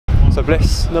So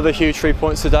Bliss, another huge 3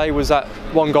 points today. Was that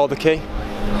one goal the key?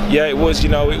 Yeah, it was. You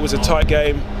know, it was a tight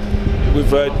game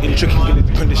with in tricky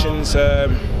conditions,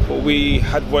 but we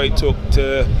had what it took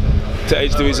to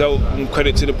edge the result. And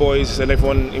credit to the boys and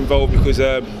everyone involved, because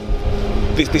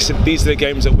these are the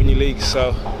games that win your league.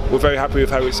 So we're very happy with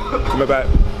how it's come about.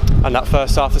 And that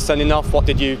first half of sending off, what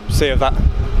did you see of that?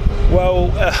 Well,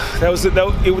 there was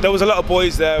a lot of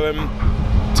boys there.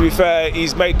 To be fair,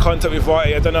 he's made contact with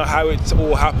Whitey. I don't know how it's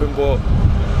all happened, but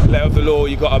letter of the law,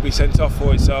 you've got to be sent off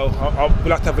for it. So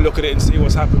we'll have to have a look at it and see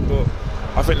what's happened. But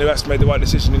I think the rest made the right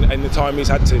decision in the time he's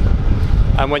had to.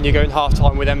 And when you go in half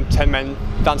time with them 10 men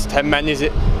down to 10 men, is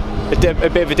it a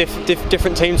bit of a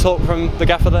different team talk from the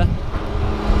gaffer there?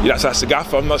 Yeah, that's the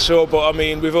gaffer. I'm not sure, but I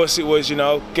mean, with us it was, you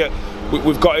know,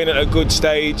 we've got in at a good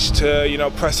stage to, you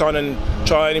know, press on and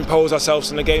try and impose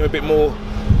ourselves in the game a bit more.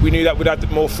 We knew that we'd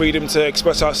had more freedom to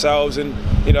express ourselves and,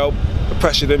 you know,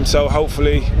 pressure them. So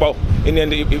hopefully, well, in the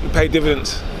end, it paid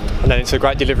dividends. And then it's a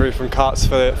great delivery from Carts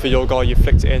for your goal. You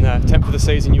flicked it in 10th of the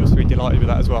season. You must be delighted with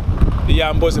that as well. Yeah,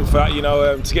 I'm buzzing for that. You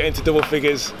know, to get into double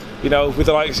figures. You know, with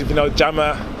the likes of, you know,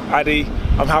 Jammer, Addy.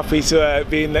 I'm happy to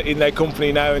be in their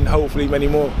company now, and hopefully many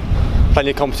more.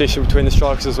 Plenty of competition between the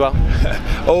strikers as well.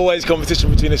 Always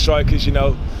competition between the strikers. You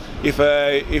know, if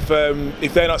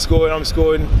they're not scoring, I'm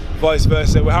scoring. Vice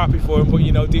versa. We're happy for them, but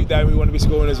you know, deep down we want to be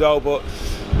scoring as well. But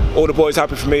all the boys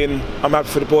happy for me, and I'm happy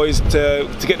for the boys to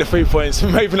get the 3 points.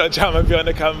 Maybe not Jammer behind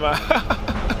the camera.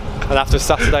 And after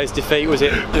Saturday's defeat, was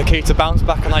it the key to bounce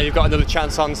back? And now you've got another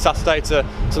chance on Saturday to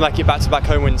make it back-to-back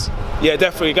home wins. Yeah,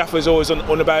 definitely. Gaffer's always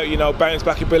on about, you know, bounce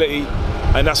back ability,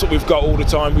 and that's what we've got all the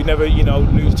time. We never, you know,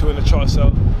 lose two in the trot, so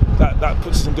that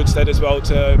puts us in good stead as well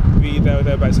to be there or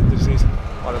thereabouts at the end of the season.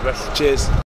 All the best. Cheers.